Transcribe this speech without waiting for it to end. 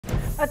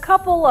A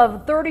couple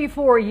of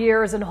 34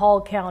 years in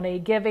Hall County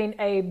giving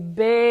a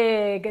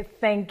big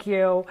thank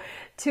you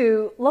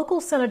to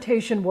local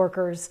sanitation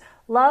workers.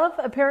 Love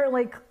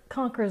apparently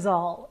conquers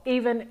all,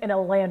 even in a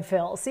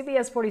landfill.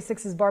 CBS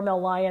 46's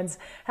Barmel Lyons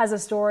has a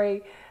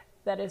story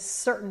that is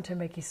certain to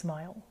make you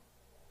smile.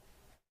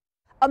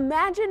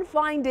 Imagine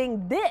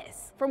finding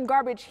this from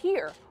garbage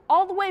here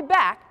all the way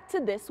back to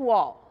this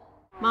wall.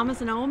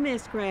 Mama's an Ole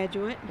Miss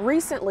graduate.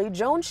 Recently,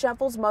 Joan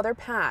Scheffel's mother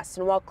passed,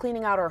 and while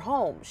cleaning out her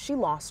home, she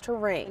lost her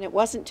ring. And it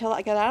wasn't until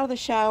I got out of the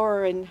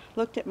shower and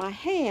looked at my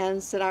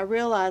hands that I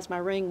realized my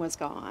ring was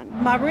gone.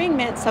 My ring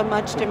meant so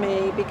much to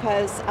me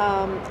because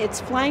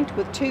it's flanked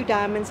with 2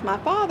 diamonds my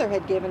father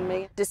had given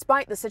me.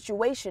 Despite the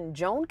situation,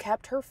 Joan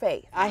kept her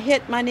faith. I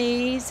hit my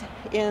knees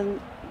in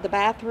the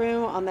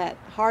bathroom on that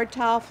hard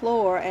tile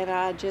floor, and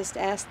I just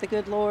asked the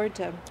good Lord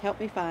to help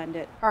me find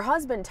it. Her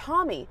husband,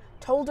 Tommy,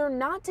 told her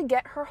not to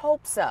get her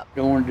hopes up.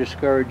 Don't want to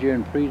discourage you,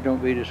 and please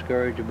don't be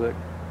discouraged, but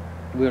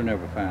we'll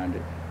never find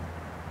it.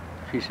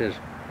 She says,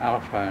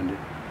 I'll find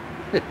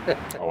it.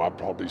 Oh, I'd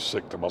probably be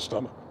sick to my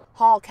stomach.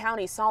 Hall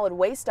County Solid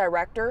Waste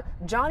Director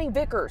Johnny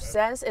Vickers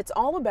says it's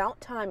all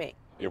about timing.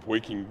 If we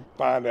can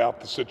find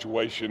out the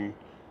situation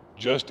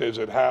just as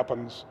it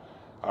happens,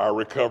 our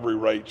recovery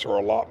rates are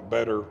a lot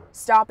better.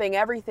 Stopping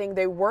everything,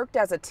 they worked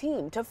as a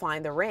team to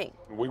find the ring.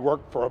 We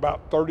worked for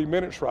about 30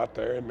 minutes right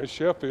there, and Miss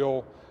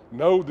Sheffield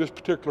know this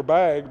particular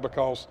bag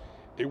because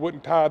it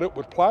wasn't tied up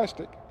with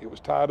plastic. It was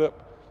tied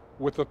up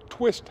with a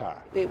twist tie.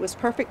 It was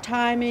perfect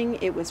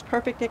timing. It was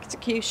perfect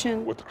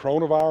execution. With the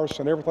coronavirus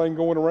and everything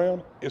going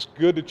around, it's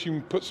good that you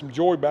can put some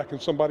joy back in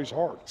somebody's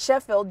heart.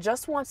 Sheffield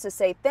just wants to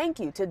say thank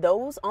you to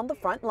those on the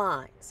front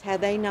lines.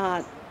 Had they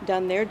not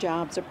done their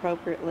jobs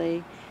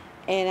appropriately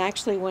and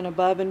actually went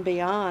above and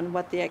beyond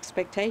what the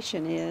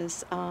expectation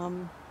is,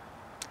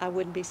 I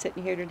wouldn't be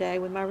sitting here today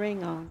with my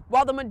ring on.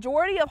 While the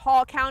majority of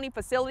Hall County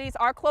facilities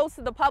are closed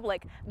to the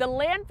public, the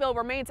landfill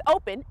remains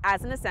open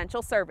as an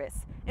essential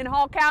service. In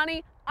Hall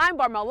County, I'm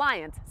Barmel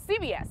Lyons,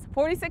 CBS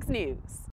 46 News.